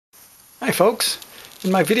Hi folks.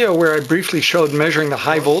 In my video where I briefly showed measuring the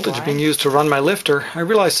high voltage being used to run my lifter, I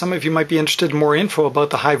realized some of you might be interested in more info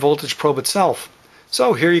about the high voltage probe itself.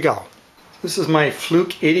 So here you go. This is my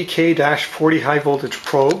Fluke 80K-40 high voltage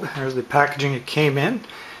probe. There's the packaging it came in.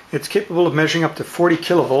 It's capable of measuring up to 40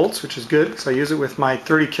 kilovolts, which is good because I use it with my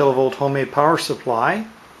 30 kilovolt homemade power supply.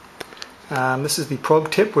 This is the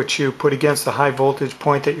probe tip which you put against the high voltage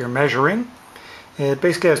point that you're measuring. It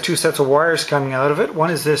basically has two sets of wires coming out of it.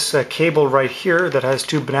 One is this cable right here that has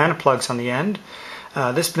two banana plugs on the end.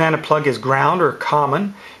 This banana plug is ground or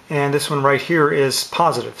common, and this one right here is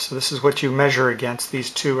positive. So this is what you measure against, these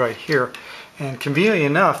two right here. And conveniently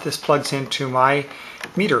enough, this plugs into my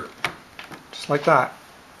meter, just like that.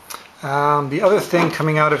 The other thing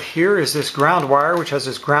coming out of here is this ground wire, which has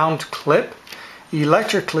this ground clip.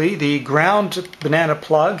 Electrically, the ground banana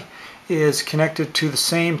plug is connected to the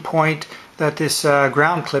same point that this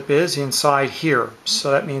ground clip is inside here. So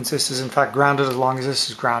that means this is in fact grounded as long as this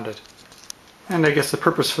is grounded. And I guess the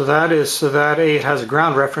purpose for that is so that A, it has a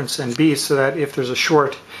ground reference, and B, so that if there's a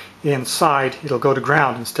short inside, it'll go to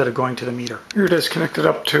ground instead of going to the meter. Here it is connected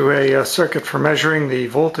up to a circuit for measuring the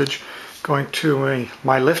voltage going to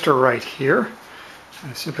my lifter right here.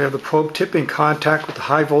 I simply have the probe tip in contact with the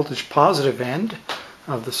high voltage positive end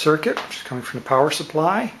of the circuit, which is coming from the power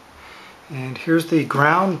supply. And here's the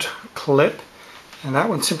ground clip, and that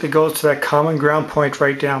one simply goes to that common ground point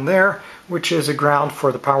right down there, which is a ground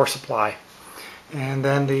for the power supply. And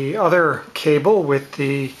then the other cable with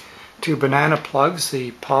the two banana plugs,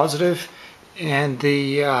 the positive and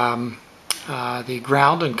the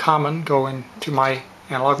ground and common, go into my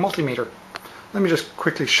analog multimeter. Let me just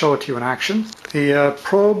quickly show it to you in action. The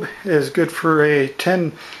probe is good for a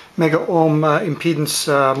 10 mega ohm impedance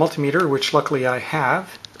multimeter, which luckily I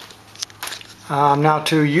have. Now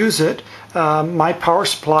to use it, my power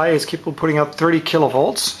supply is capable of putting out 30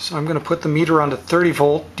 kilovolts, so I'm going to put the meter on the 30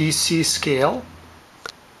 volt DC scale.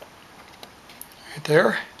 Right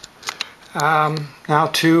there. Now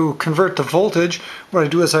to convert the voltage, what I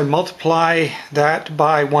do is I multiply that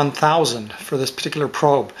by 1000 for this particular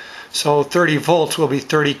probe. So 30 volts will be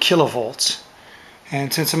 30 kilovolts.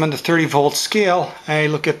 And since I'm on the 30 volt scale, I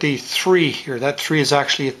look at the 3 here. That 3 is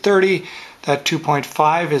actually a 30. That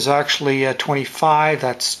 2.5 is actually 25.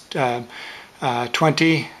 That's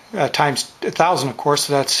 20 times 1000, of course.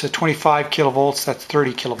 So that's 25 kilovolts. That's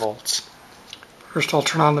 30 kilovolts. First I'll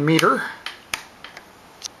turn on the meter.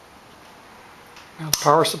 Now the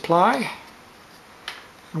power supply.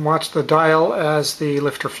 And watch the dial as the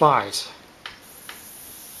lifter flies.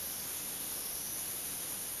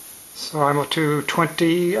 So I'm up to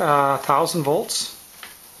 20,000 volts.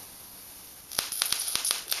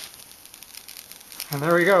 And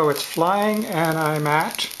there we go, it's flying, and I'm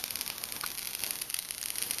at,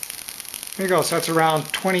 there you go, so that's around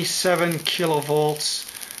 27 kilovolts,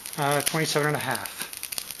 27 and a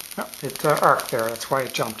half. Oh, it arced there, that's why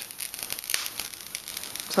it jumped.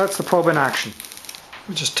 So that's the probe in action.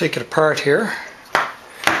 We'll just take it apart here.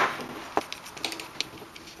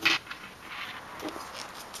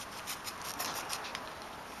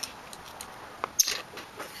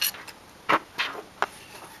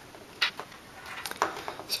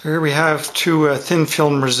 So here we have two thin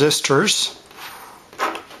film resistors.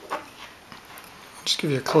 I'll just give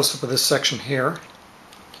you a close-up of this section here.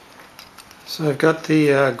 So I've got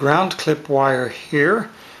the ground clip wire here,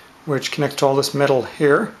 which connects to all this metal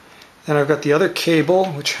here. Then I've got the other cable,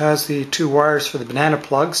 which has the two wires for the banana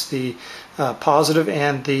plugs, the positive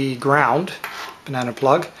and the ground banana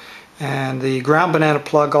plug. And the ground banana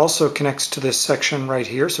plug also connects to this section right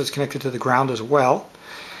here, so it's connected to the ground as well.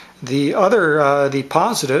 The other, the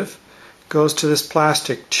positive, goes to this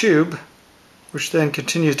plastic tube, which then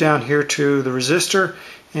continues down here to the resistor,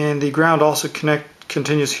 and the ground also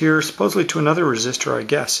continues here, supposedly to another resistor, I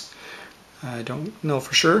guess. I don't know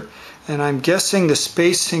for sure. And I'm guessing the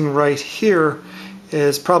spacing right here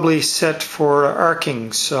is probably set for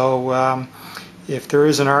arcing, so if there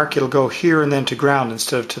is an arc, it'll go here and then to ground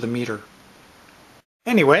instead of to the meter.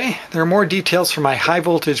 Anyway, there are more details for my high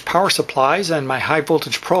voltage power supplies and my high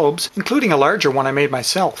voltage probes, including a larger one I made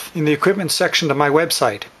myself, in the equipment section of my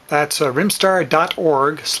website. That's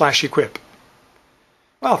rimstar.org/equip.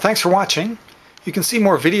 Well, thanks for watching. You can see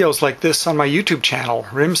more videos like this on my YouTube channel,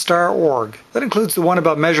 rimstar.org. That includes the one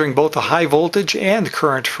about measuring both the high voltage and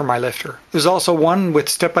current for my lifter. There's also one with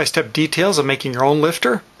step-by-step details of making your own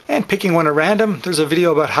lifter, and picking one at random, there's a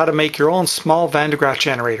video about how to make your own small Van de Graaff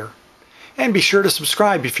generator. And be sure to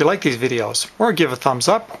subscribe if you like these videos, or give a thumbs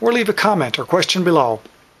up, or leave a comment or question below.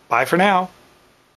 Bye for now.